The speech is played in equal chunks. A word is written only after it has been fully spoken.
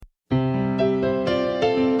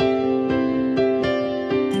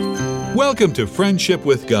Welcome to Friendship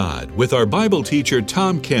with God with our Bible teacher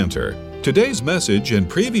Tom Cantor. Today's message and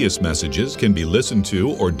previous messages can be listened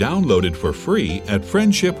to or downloaded for free at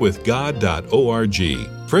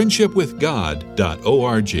friendshipwithgod.org.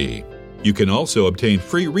 friendshipwithgod.org. You can also obtain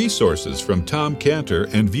free resources from Tom Cantor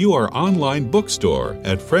and view our online bookstore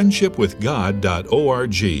at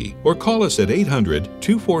friendshipwithgod.org or call us at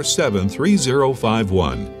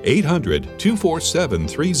 800-247-3051,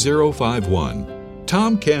 800-247-3051.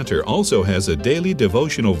 Tom Cantor also has a daily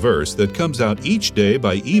devotional verse that comes out each day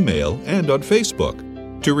by email and on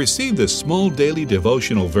Facebook. To receive this small daily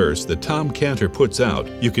devotional verse that Tom Cantor puts out,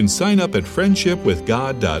 you can sign up at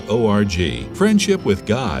friendshipwithgod.org,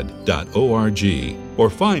 friendshipwithgod.org, or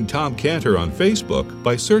find Tom Cantor on Facebook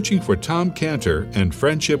by searching for Tom Cantor and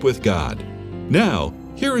Friendship with God. Now,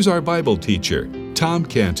 here is our Bible teacher, Tom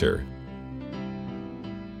Cantor.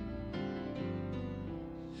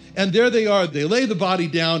 And there they are. They lay the body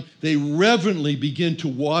down. They reverently begin to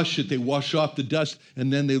wash it. They wash off the dust.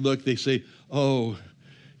 And then they look. They say, oh,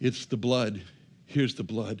 it's the blood. Here's the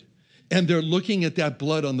blood. And they're looking at that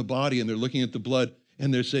blood on the body. And they're looking at the blood.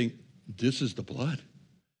 And they're saying, this is the blood.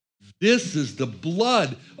 This is the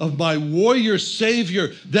blood of my warrior Savior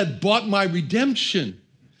that bought my redemption.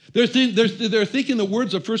 They're thinking the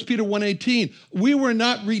words of 1 Peter 1:18. We were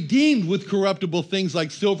not redeemed with corruptible things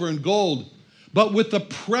like silver and gold, but with the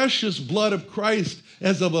precious blood of Christ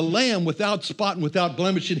as of a lamb without spot and without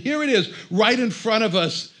blemish. And here it is, right in front of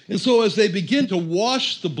us. And so as they begin to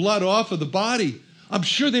wash the blood off of the body, I'm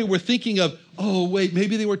sure they were thinking of, oh, wait,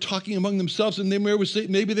 maybe they were talking among themselves, and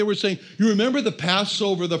maybe they were saying, you remember the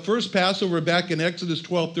Passover, the first Passover back in Exodus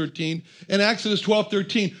 12:13? In Exodus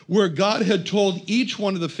 12:13, where God had told each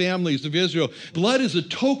one of the families of Israel, blood is a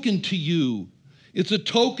token to you. It's a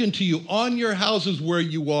token to you on your houses where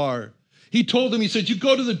you are. He told them, he said, you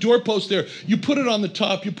go to the doorpost there, you put it on the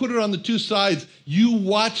top, you put it on the two sides, you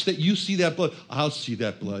watch that, you see that blood. I'll see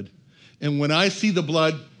that blood. And when I see the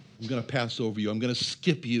blood, I'm going to pass over you. I'm going to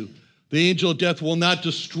skip you. The angel of death will not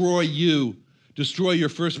destroy you, destroy your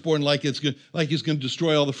firstborn like he's going to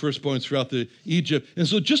destroy all the firstborns throughout Egypt. And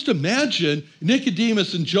so just imagine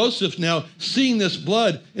Nicodemus and Joseph now seeing this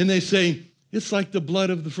blood, and they say, it's like the blood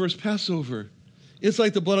of the first Passover. It's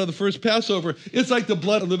like the blood of the first Passover. It's like the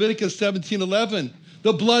blood of Leviticus 17:11.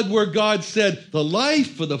 The blood where God said, the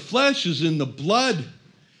life of the flesh is in the blood.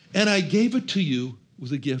 And I gave it to you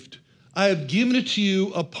with a gift. I have given it to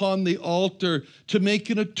you upon the altar to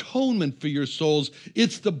make an atonement for your souls.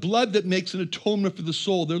 It's the blood that makes an atonement for the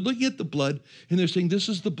soul. They're looking at the blood and they're saying, this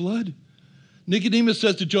is the blood. Nicodemus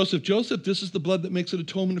says to Joseph, Joseph, this is the blood that makes an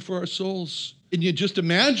atonement for our souls. And you just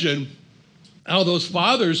imagine how those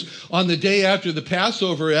fathers on the day after the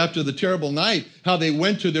Passover, after the terrible night, how they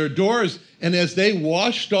went to their doors, and as they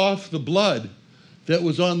washed off the blood that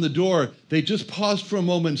was on the door, they just paused for a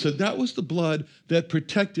moment and said, that was the blood that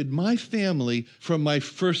protected my family from my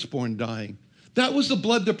firstborn dying. That was the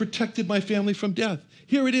blood that protected my family from death.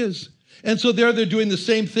 Here it is. And so there they're doing the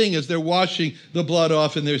same thing as they're washing the blood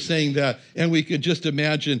off, and they're saying that. And we could just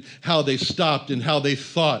imagine how they stopped and how they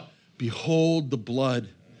thought, behold the blood.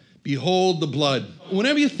 Behold the blood.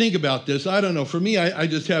 Whenever you think about this, I don't know, for me, I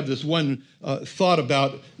just have this one thought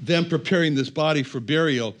about them preparing this body for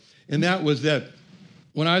burial. And that was that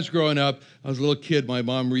when I was growing up, I was a little kid, my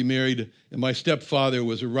mom remarried, and my stepfather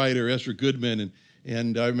was a writer, Ezra Goodman,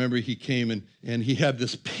 and I remember he came and he had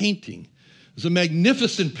this painting. It was a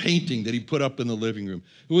magnificent painting that he put up in the living room.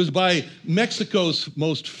 It was by Mexico's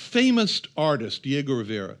most famous artist, Diego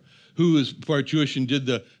Rivera, who is part Jewish and did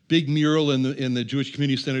the big mural in the Jewish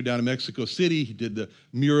Community Center down in Mexico City. He did the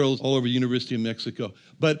murals all over the University of Mexico.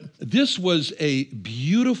 But this was a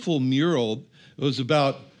beautiful mural. It was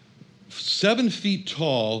about 7 feet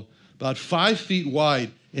tall, about 5 feet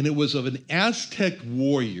wide, and it was of an Aztec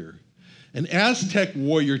warrior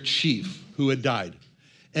chief who had died.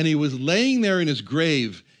 And he was laying there in his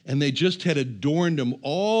grave, and they just had adorned him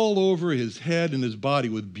all over his head and his body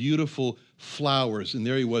with beautiful flowers. And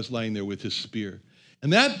there he was lying there with his spear.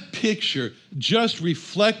 And that picture just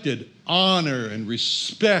reflected honor and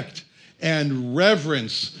respect and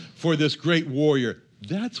reverence for this great warrior.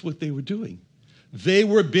 That's what they were doing. They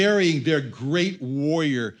were burying their great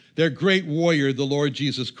warrior, the Lord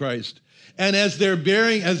Jesus Christ. And as they're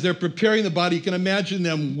preparing the body, you can imagine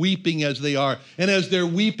them weeping as they are. And as they're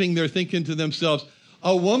weeping, they're thinking to themselves,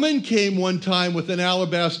 a woman came one time with an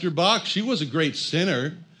alabaster box. She was a great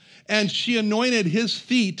sinner. And she anointed his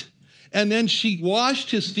feet, and then she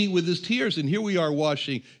washed his feet with his tears. And here we are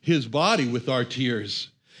washing his body with our tears.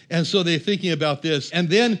 And so they're thinking about this, and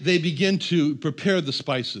then they begin to prepare the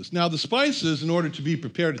spices. Now, the spices, in order to be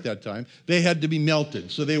prepared at that time, they had to be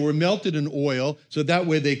melted. So they were melted in oil, so that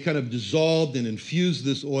way they kind of dissolved and infused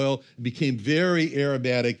this oil. It became very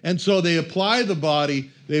aromatic. And so they apply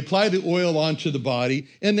the oil onto the body,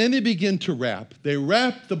 and then they begin to wrap. They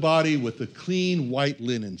wrap the body with the clean white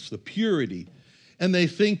linens, the purity. And they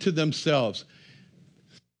think to themselves,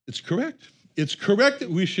 it's correct. It's correct that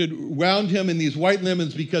we should round him in these white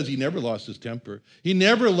linens because he never lost his temper. He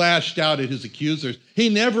never lashed out at his accusers. He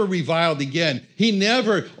never reviled again.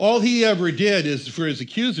 All he ever did is for his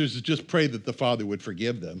accusers is just pray that the Father would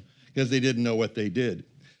forgive them because they didn't know what they did.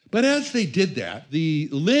 But as they did that, the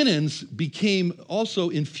linens became also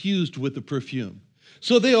infused with the perfume.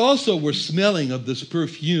 So they also were smelling of this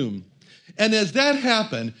perfume. And as that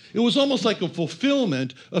happened, it was almost like a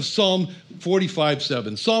fulfillment of Psalm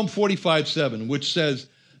 45:7. Psalm 45:7, which says,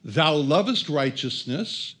 "Thou lovest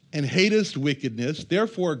righteousness and hatest wickedness.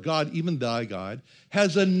 Therefore, God, even thy God,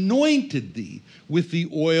 has anointed thee with the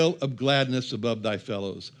oil of gladness above thy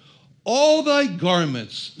fellows. All thy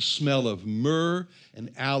garments smell of myrrh and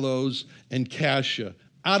aloes and cassia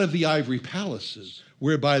out of the ivory palaces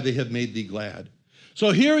whereby they have made thee glad."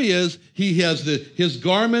 So here he is. His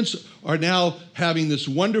garments are now having this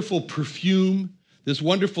wonderful perfume, this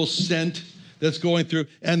wonderful scent that's going through,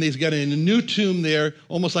 and he's got a new tomb there,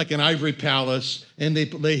 almost like an ivory palace, and they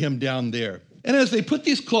lay him down there. And as they put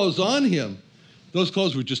these clothes on him, those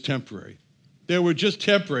clothes were just temporary. They were just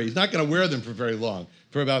temporary. He's not going to wear them for very long,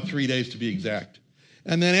 for about 3 days to be exact.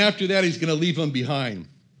 And then after that, he's going to leave them behind.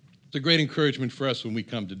 It's a great encouragement for us when we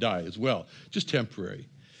come to die as well, just temporary.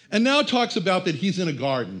 And now it talks about that he's in a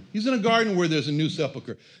garden. He's in a garden where there's a new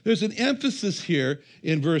sepulcher. There's an emphasis here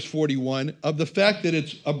in verse 41 of the fact that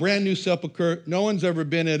it's a brand new sepulcher. No one's ever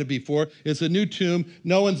been in it before. It's a new tomb.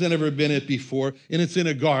 No one's ever been in it before. And it's in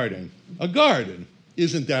a garden. A garden.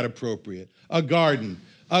 Isn't that appropriate? A garden.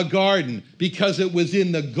 A garden. Because it was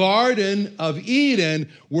in the Garden of Eden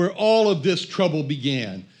where all of this trouble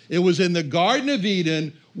began. It was in the Garden of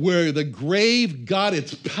Eden where the grave got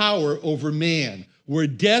its power over man, where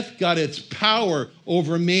death got its power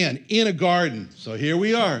over man, in a garden. So here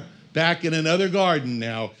we are, back in another garden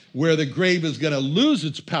now, where the grave is going to lose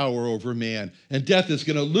its power over man, and death is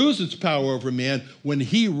going to lose its power over man when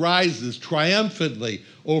he rises triumphantly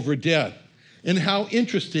over death. And how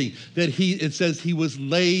interesting that it says he was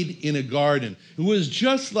laid in a garden. It was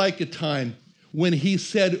just like a time when he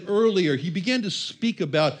said earlier, he began to speak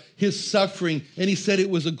about his suffering, and he said it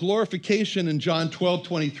was a glorification in John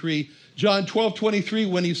 12:23. John 12:23,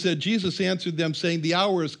 when he said, Jesus answered them, saying, "The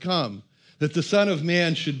hour is come, that the Son of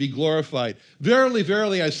Man should be glorified. Verily,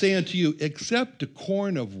 verily, I say unto you, except a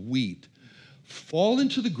corn of wheat fall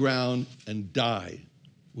into the ground and die,"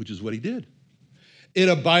 which is what he did, "it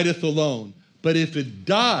abideth alone. But if it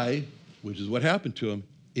die," which is what happened to him,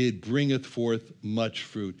 "it bringeth forth much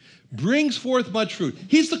fruit." Brings forth much fruit.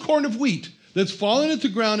 He's the corn of wheat that's fallen into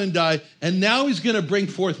the ground and died, and now he's going to bring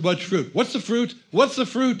forth much fruit. What's the fruit? What's the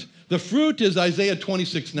fruit? The fruit is Isaiah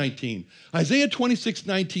 26:19. Isaiah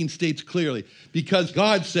 26:19 states clearly, because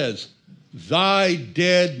God says, "Thy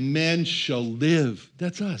dead men shall live."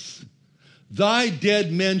 That's us. "Thy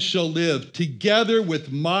dead men shall live. Together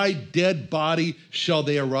with my dead body shall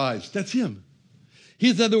they arise." That's him.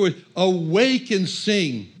 He's, in other words, "Awake and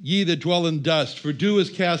sing, ye that dwell in dust, for dew is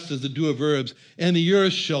cast as the dew of herbs, and the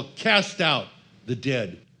earth shall cast out the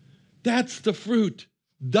dead." That's the fruit.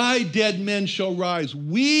 Thy dead men shall rise.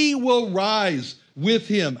 We will rise with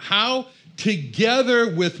him. How? Together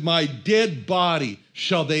with my dead body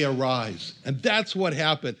shall they arise. And that's what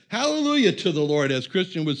happened. Hallelujah to the Lord, as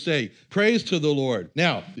Christian would say. Praise to the Lord.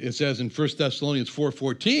 Now, it says in 1 Thessalonians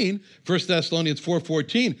 4:14,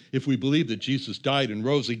 if we believe that Jesus died and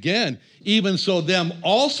rose again, even so them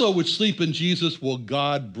also which sleep in Jesus will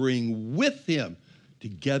God bring with him.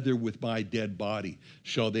 Together with my dead body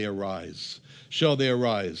shall they arise. Shall they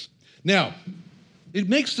arise. Now, it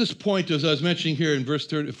makes this point, as I was mentioning here in verse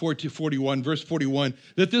 41,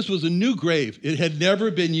 that this was a new grave. It had never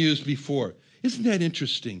been used before. Isn't that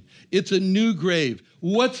interesting? It's a new grave.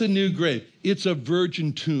 What's a new grave? It's a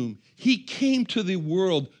virgin tomb. He came to the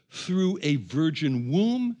world through a virgin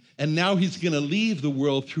womb, and now he's going to leave the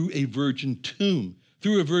world through a virgin tomb.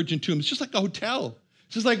 Through a virgin tomb. It's just like a hotel.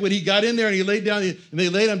 It's just like when he got in there and he laid down, and they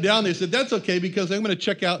laid him down, they said, "That's okay because I'm going to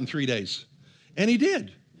check out in 3 days." And he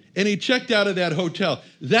did. And he checked out of that hotel.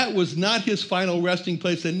 That was not his final resting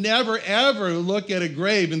place. And never, ever look at a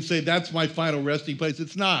grave and say, "That's my final resting place."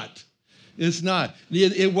 It's not. It's not.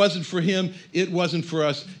 It wasn't for him. It wasn't for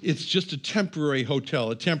us. It's just a temporary hotel,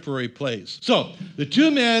 a temporary place. So the two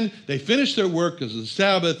men, they finish their work because of the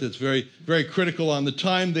Sabbath. It's very, very critical on the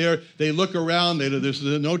time there. They look around. There's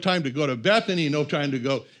no time to go to Bethany, no time to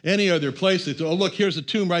go any other place. They say, oh, look, here's a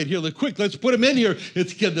tomb right here. Quick, let's put him in here.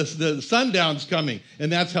 The sundown's coming.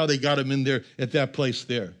 And that's how they got him in there at that place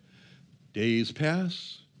there. Days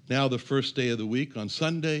pass. Now the first day of the week on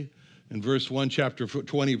Sunday, in verse 1, chapter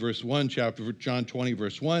 20, verse 1, chapter John 20,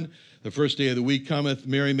 verse 1, the first day of the week cometh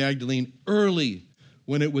Mary Magdalene early,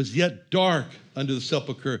 when it was yet dark, unto the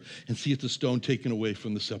sepulchre, and seeth the stone taken away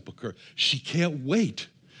from the sepulchre. She can't wait.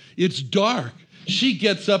 It's dark. She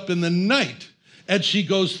gets up in the night, and she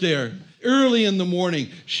goes there. Early in the morning,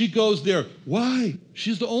 she goes there. Why?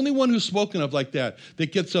 She's the only one who's spoken of like that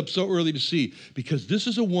gets up so early to see. Because this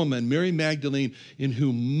is a woman, Mary Magdalene, in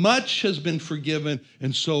whom much has been forgiven,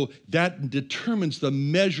 and so that determines the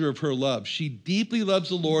measure of her love. She deeply loves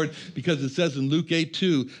the Lord because it says in Luke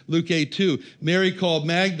 8:2, Mary called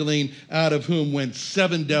Magdalene, out of whom went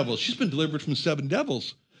 7 devils. She's been delivered from 7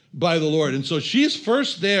 devils by the Lord. And so she's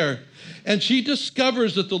first there, and she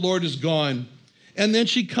discovers that the Lord is gone. And then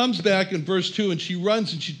she comes back in verse 2 and she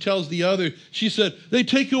runs and she tells the other, she said, they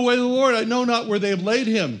take away the Lord. I know not where they have laid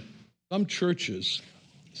him. Some churches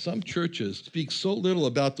speak so little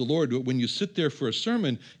about the Lord, but when you sit there for a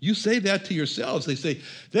sermon, you say that to yourselves. They say,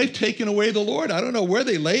 they've taken away the Lord. I don't know where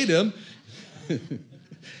they laid him.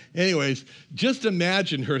 Anyways, just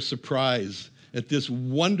imagine her surprise at this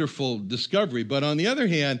wonderful discovery. But on the other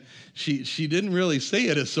hand, she didn't really say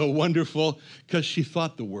it as so wonderful because she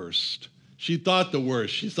thought the worst. She thought the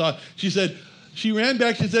worst. She ran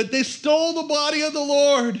back, she said, they stole the body of the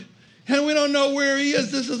Lord, and we don't know where he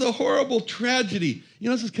is. This is a horrible tragedy. You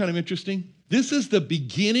know, this is kind of interesting. This is the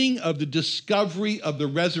beginning of the discovery of the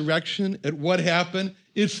resurrection at what happened.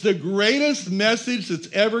 It's the greatest message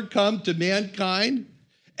that's ever come to mankind,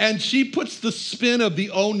 and she puts the spin of the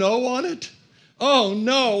oh no on it. Oh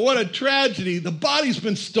no, what a tragedy. The body's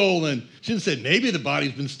been stolen. She didn't say, maybe the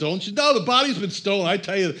body's been stolen. She said, no, the body's been stolen. I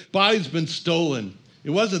tell you, the body's been stolen. It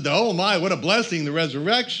wasn't the, oh my, what a blessing, the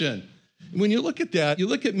resurrection. And when you look at that, you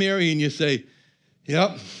look at Mary and you say,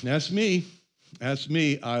 yep, that's me. That's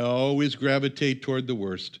me. I always gravitate toward the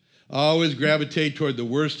worst. I always gravitate toward the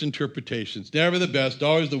worst interpretations. Never the best,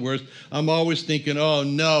 always the worst. I'm always thinking, oh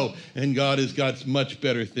no, and God has got much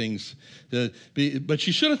better things. But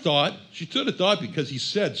she should have thought, because he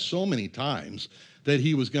said so many times that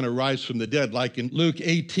he was going to rise from the dead. Like in Luke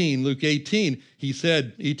 18, he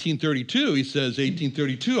said,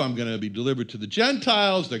 1832, I'm going to be delivered to the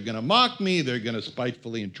Gentiles. They're going to mock me. They're going to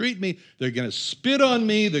spitefully entreat me. They're going to spit on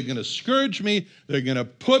me. They're going to scourge me. They're going to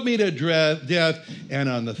put me to death. And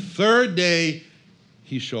on the third day,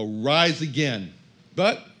 he shall rise again.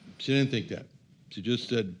 But she didn't think that. She just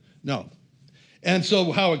said, no. And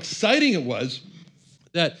so how exciting it was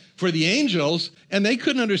that for the angels, and they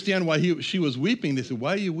couldn't understand why she was weeping. They said,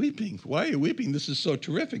 why are you weeping? Why are you weeping? This is so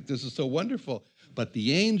terrific. This is so wonderful. But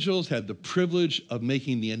the angels had the privilege of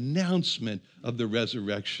making the announcement of the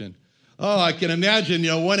resurrection. Oh, I can imagine,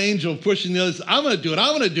 one angel pushing the others, I'm going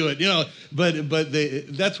to do it, But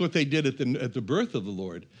that's what they did at the birth of the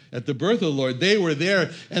Lord. At the birth of the Lord, they were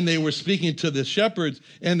there and they were speaking to the shepherds,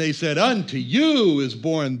 and they said, unto you is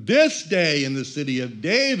born this day in the city of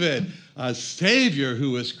David a Savior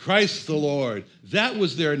who is Christ the Lord. That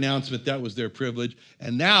was their announcement. That was their privilege.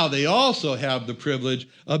 And now they also have the privilege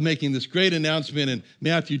of making this great announcement in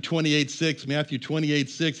Matthew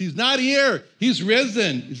 28:6. He's not here. He's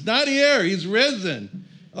risen. He's not here. He's risen.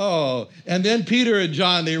 Oh, and then Peter and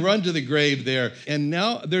John, they run to the grave there. And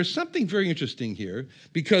now there's something very interesting here,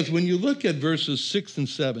 because when you look at verses 6 and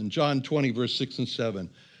 7, John 20, verse 6 and 7,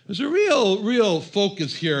 there's a real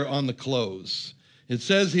focus here on the clothes. It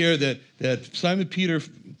says here that Simon Peter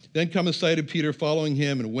then cometh sight of Peter following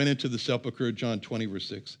him and went into the sepulchre, John 20, verse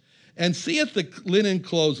 6, and seeth the linen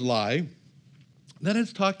clothes lie. Then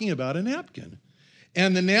it's talking about a napkin.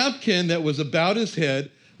 And the napkin that was about his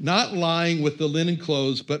head, not lying with the linen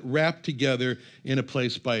clothes, but wrapped together in a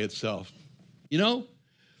place by itself. The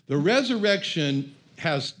resurrection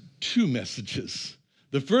has 2 messages.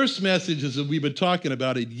 The first message is that we've been talking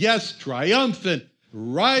about it. Yes, triumphant,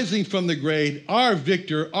 rising from the grave, our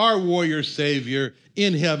victor, our warrior savior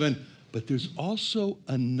in heaven. But there's also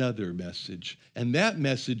another message, and that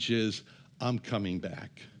message is, I'm coming back.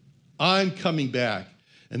 I'm coming back.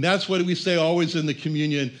 And that's what we say always in the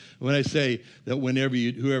communion when I say that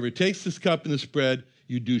whoever takes this cup and this bread,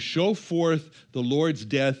 you do show forth the Lord's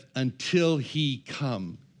death until he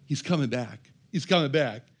come. He's coming back. He's coming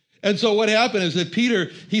back. And so what happened is that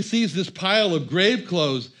Peter, he sees this pile of grave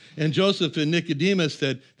clothes and Joseph and Nicodemus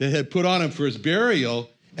that had put on him for his burial.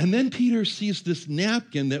 And then Peter sees this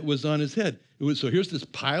napkin that was on his head. So here's this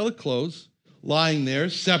pile of clothes lying there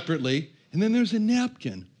separately. And then there's a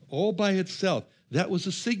napkin all by itself. That was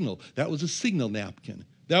a signal. That was a signal napkin.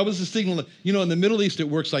 That was a signal. You know, in the Middle East, it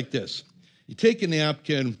works like this. You take a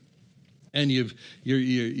napkin and you're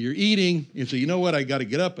eating. You say, you know what? I got to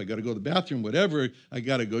get up. I got to go to the bathroom, whatever. I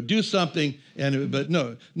got to go do something. But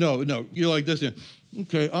no. You're like this.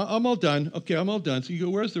 Okay, I'm all done. Okay, I'm all done. So you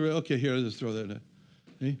go, where's the, okay, here, let's throw that in.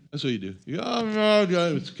 See? That's what you do. You go, oh,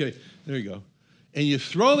 no, it's okay. There you go. And you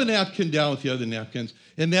throw the napkin down with the other napkins,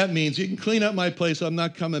 and that means you can clean up my place. I'm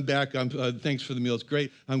not coming back. Thanks for the meal. It's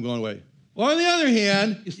great. I'm going away. Well, on the other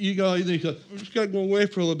hand, you go, I'm just got to go away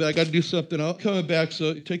for a little bit. I got to do something else. Coming back,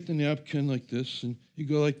 so you take the napkin like this, and you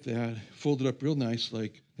go like that, fold it up real nice,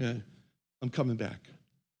 like, yeah, I'm coming back.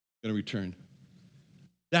 I'm going to return.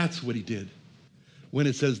 That's what he did. When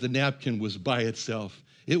it says the napkin was by itself,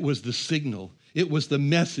 it was the signal. It was the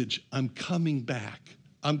message, I'm coming back.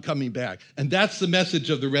 I'm coming back. And that's the message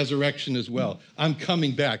of the resurrection as well. I'm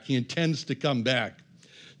coming back. He intends to come back.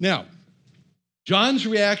 Now, John's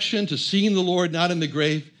reaction to seeing the Lord not in the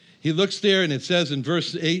grave, he looks there and it says in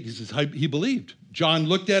verse 8, he says, he believed. John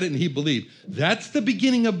looked at it and he believed. That's the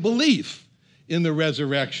beginning of belief in the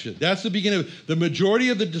resurrection. That's the beginning of the majority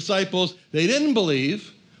of the disciples. They didn't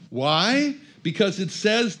believe. Why? Because it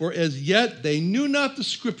says, for as yet they knew not the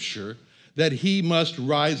scripture that he must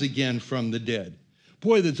rise again from the dead.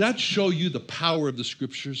 Boy, does that show you the power of the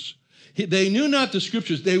scriptures? They knew not the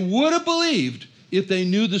scriptures. They would have believed if they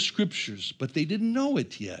knew the scriptures, but they didn't know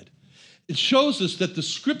it yet. It shows us that the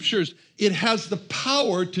scriptures, it has the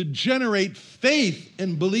power to generate faith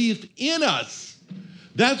and belief in us.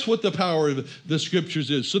 That's what the power of the scriptures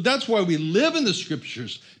is. So that's why we live in the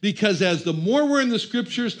scriptures, because as the more we're in the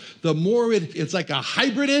scriptures, the more it's like a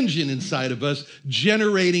hybrid engine inside of us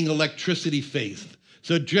generating electricity faith.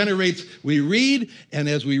 So it generates, we read, and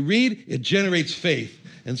as we read, it generates faith.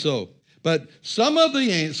 And so, but some of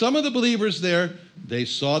the believers there, they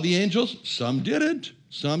saw the angels, some didn't.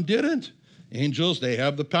 Angels, they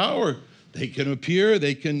have the power. They can appear,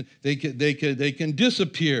 they can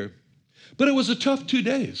disappear. But it was a tough 2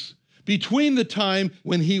 days. Between the time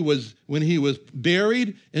when he was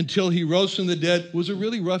buried until he rose from the dead was a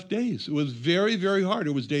really rough days. It was very, very hard.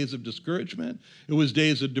 It was days of discouragement. It was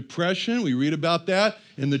days of depression. We read about that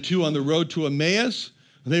in the two on the road to Emmaus.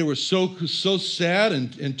 They were so sad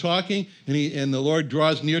and talking, and the Lord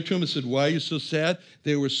draws near to him and said, why are you so sad?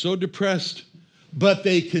 They were so depressed. But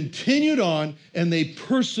they continued on, and they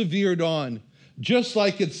persevered on. Just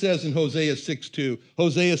like it says in Hosea 6:2.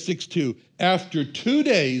 Hosea 6:2, after 2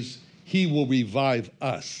 days, he will revive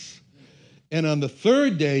us. And on the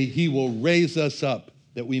third day, he will raise us up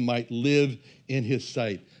that we might live in his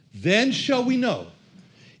sight. Then shall we know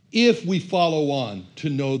if we follow on to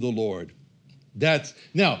know the Lord.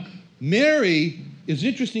 Now, Mary is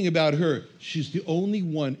interesting about her. She's the only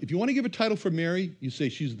one. If you want to give a title for Mary, you say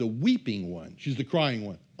she's the weeping one. She's the crying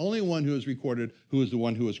one. Only one who is recorded who is the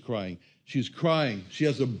one who is crying. She's crying. She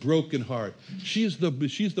has a broken heart. She's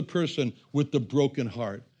the person with the broken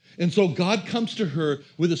heart. And so God comes to her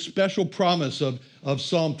with a special promise of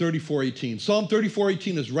Psalm 34:18. Psalm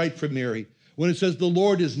 34:18 is right for Mary. When it says the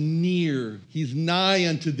Lord is near, he's nigh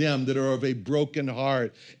unto them that are of a broken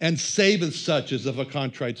heart, and saveth such as of a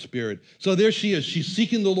contrite spirit. So there she is. She's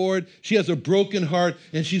seeking the Lord. She has a broken heart,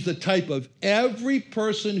 and she's the type of every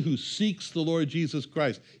person who seeks the Lord Jesus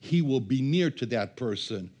Christ. He will be near to that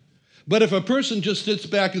person. But if a person just sits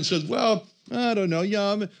back and says, well, I don't know,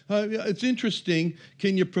 yeah, it's interesting.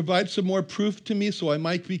 Can you provide some more proof to me so I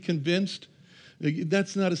might be convinced?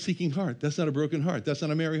 That's not a seeking heart. That's not a broken heart. That's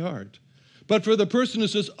not a merry heart. But for the person who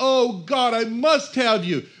says, oh, God, I must have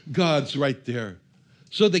you, God's right there.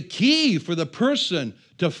 So the key for the person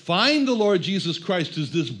to find the Lord Jesus Christ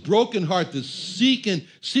is this broken heart, this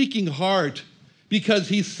seeking heart, because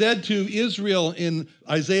he said to Israel in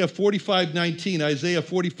Isaiah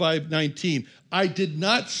 45:19, I did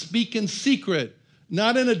not speak in secret,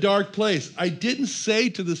 not in a dark place. I didn't say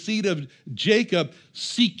to the seed of Jacob,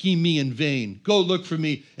 seek ye me in vain. Go look for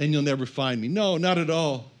me and you'll never find me. No, not at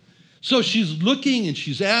all. So she's looking and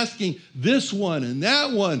she's asking this one and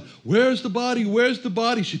that one, where's the body? Where's the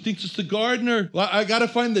body? She thinks it's the gardener. Well, I got to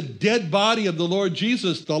find the dead body of the Lord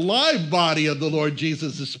Jesus. The live body of the Lord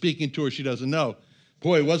Jesus is speaking to her. She doesn't know.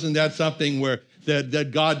 Boy, wasn't that something where that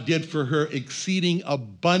God did for her exceeding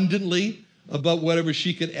abundantly above whatever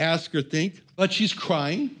she could ask or think? But she's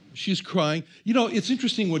crying. She's crying. You know, it's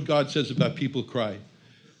interesting what God says about people cry.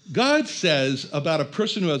 God says about a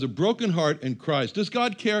person who has a broken heart and cries, does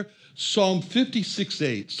God care? Psalm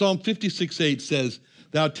 56:8 says,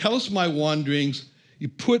 thou tellest my wanderings, you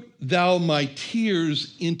put thou my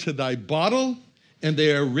tears into thy bottle, and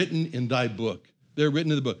they are written in thy book. They're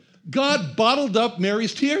written in the book. God bottled up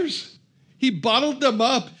Mary's tears. He bottled them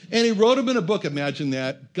up, and he wrote them in a book. Imagine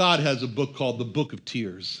that. God has a book called the Book of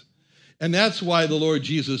Tears. And that's why the Lord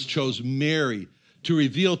Jesus chose Mary to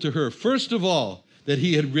reveal to her, first of all, that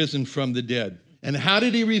he had risen from the dead. And how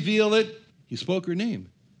did he reveal it? He spoke her name.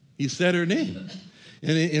 He said her name.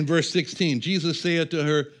 And in verse 16, Jesus saith to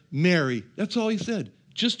her, Mary. That's all he said,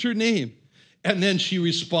 just her name. And then she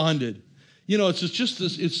responded. You know,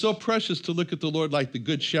 it's so precious to look at the Lord like the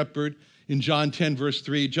good shepherd in John 10, verse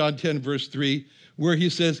 3, where he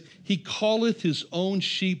says, he calleth his own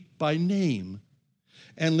sheep by name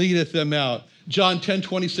and leadeth them out. John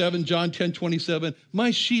 10:27,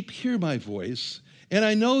 my sheep hear my voice, and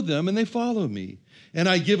I know them, and they follow me. And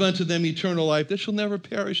I give unto them eternal life that shall never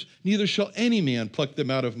perish, neither shall any man pluck them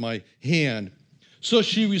out of my hand. So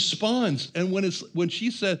she responds, and when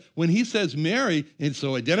he says Mary, and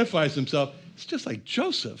so identifies himself, it's just like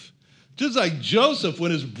Joseph. Just like Joseph,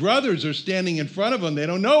 when his brothers are standing in front of him, they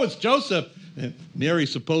don't know it's Joseph. And Mary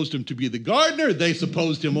supposed him to be the gardener. They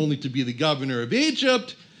supposed him only to be the governor of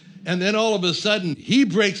Egypt. And then all of a sudden, he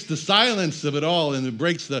breaks the silence of it all, and it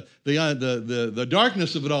breaks the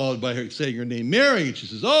darkness of it all by saying her name, Mary. And she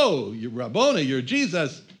says, oh, you're Rabboni, you're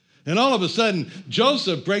Jesus. And all of a sudden,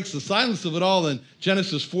 Joseph breaks the silence of it all in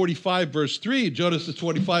Genesis 45, verse 3. Genesis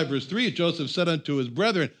 45, verse 3, Joseph said unto his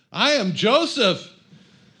brethren, I am Joseph.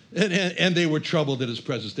 And they were troubled at his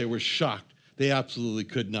presence. They were shocked. They absolutely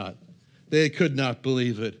could not. They could not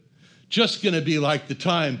believe it. Just going to be like the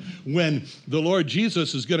time when the Lord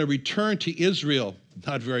Jesus is going to return to Israel,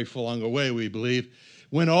 not very long away, we believe,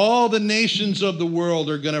 when all the nations of the world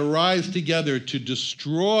are going to rise together to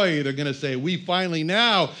destroy. They're going to say, we finally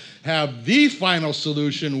now have the final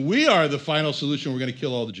solution. We are the final solution. We're going to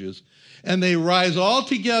kill all the Jews. And they rise all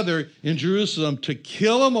together in Jerusalem to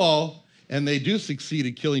kill them all, and they do succeed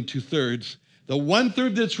in killing 2/3. The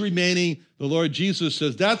 1/3 that's remaining, the Lord Jesus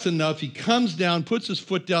says, that's enough. He comes down, puts his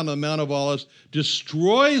foot down on the Mount of Olives,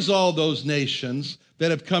 destroys all those nations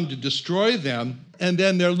that have come to destroy them, and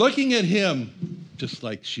then they're looking at him, just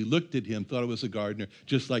like she looked at him, thought it was a gardener,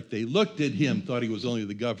 just like they looked at him, thought he was only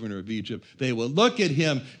the governor of Egypt. They will look at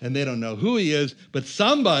him, and they don't know who he is, but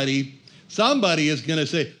somebody is going to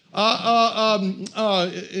say,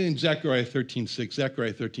 in Zechariah 13:6,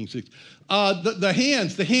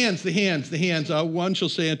 the hands. One shall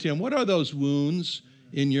say unto him, what are those wounds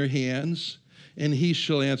in your hands? And he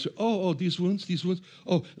shall answer, these wounds.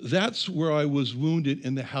 Oh, that's where I was wounded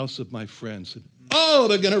in the house of my friends. Oh,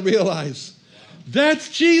 they're going to realize that's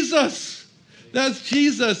Jesus. That's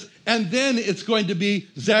Jesus. And then it's going to be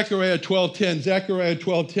Zechariah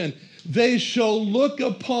 12:10. They shall look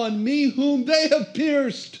upon me whom they have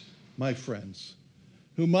pierced, my friends,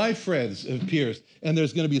 whom my friends have pierced. And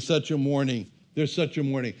there's going to be such a mourning. There's such a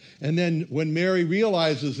mourning. And then when Mary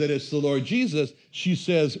realizes that it's the Lord Jesus, she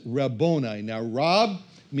says, Rabboni. Now, Rab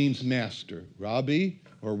means master. Rabbi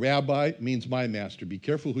or rabbi means my master. Be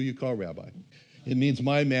careful who you call rabbi. It means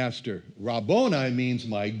my master. Rabboni means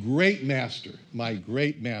my great master, my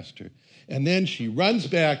great master. And then she runs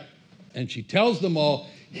back and she tells them all,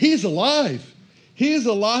 he's alive. He's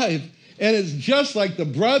alive. And it's just like the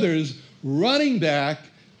brothers running back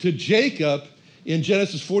to Jacob in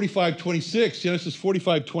Genesis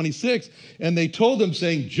 45:26, and they told him,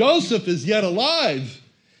 saying, Joseph is yet alive.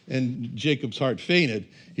 And Jacob's heart fainted.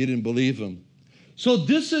 He didn't believe him. So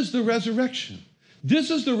this is the resurrection. This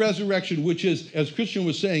is the resurrection, which is, as Christian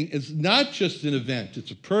was saying, it's not just an event, it's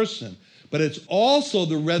a person, but it's also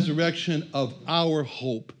the resurrection of our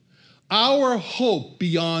hope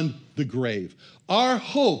beyond the grave, our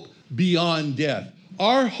hope beyond death,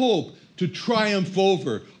 our hope to triumph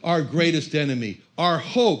over our greatest enemy, our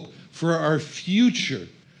hope for our future,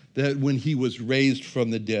 that when he was raised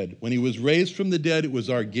from the dead. When he was raised from the dead, it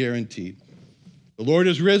was our guarantee. The Lord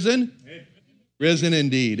is risen. Amen. Risen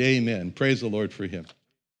indeed. Amen. Praise the Lord for him.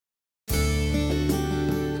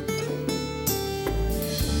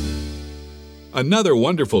 Another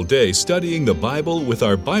wonderful day studying the Bible with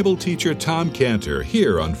our Bible teacher Tom Cantor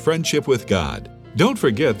here on Friendship with God. Don't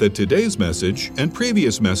forget that today's message and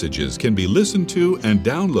previous messages can be listened to and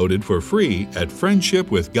downloaded for free at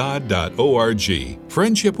friendshipwithgod.org.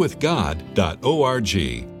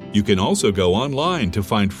 friendshipwithgod.org. You can also go online to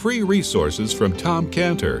find free resources from Tom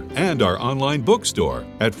Cantor and our online bookstore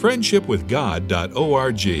at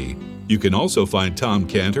friendshipwithgod.org. You can also find Tom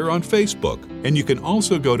Cantor on Facebook, and you can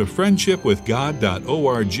also go to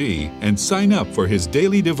friendshipwithgod.org and sign up for his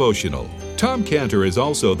daily devotional. Tom Cantor is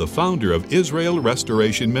also the founder of Israel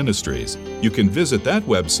Restoration Ministries. You can visit that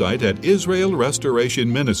website at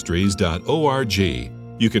israelrestorationministries.org.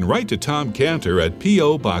 You can write to Tom Cantor at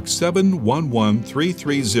P.O. Box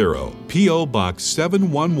 711330, P.O. Box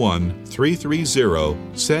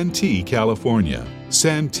 711330, Santee, California.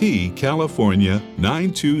 Santee, California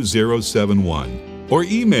 92071. Or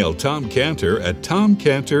email Tom Cantor at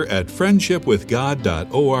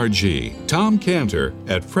tomcantor@friendshipwithgod.org. Tom Cantor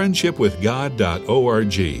at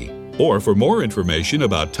friendshipwithgod.org. Or for more information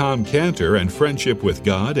about Tom Cantor and Friendship with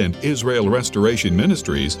God and Israel Restoration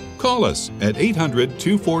Ministries, call us at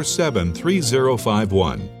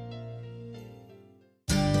 800-247-3051.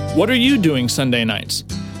 What are you doing Sunday nights?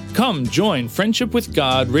 Come join Friendship with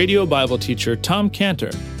God radio Bible teacher Tom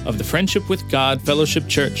Cantor of the Friendship with God Fellowship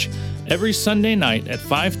Church every Sunday night at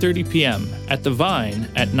 5:30 p.m. at The Vine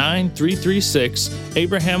at 9336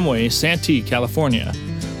 Abraham Way, Santee, California.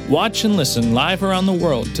 Watch and listen live around the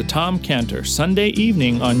world to Tom Cantor Sunday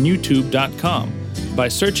evening on YouTube.com by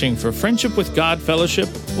searching for Friendship with God Fellowship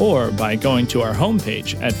or by going to our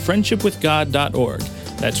homepage at friendshipwithgod.org.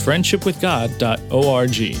 That's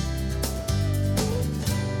friendshipwithgod.org.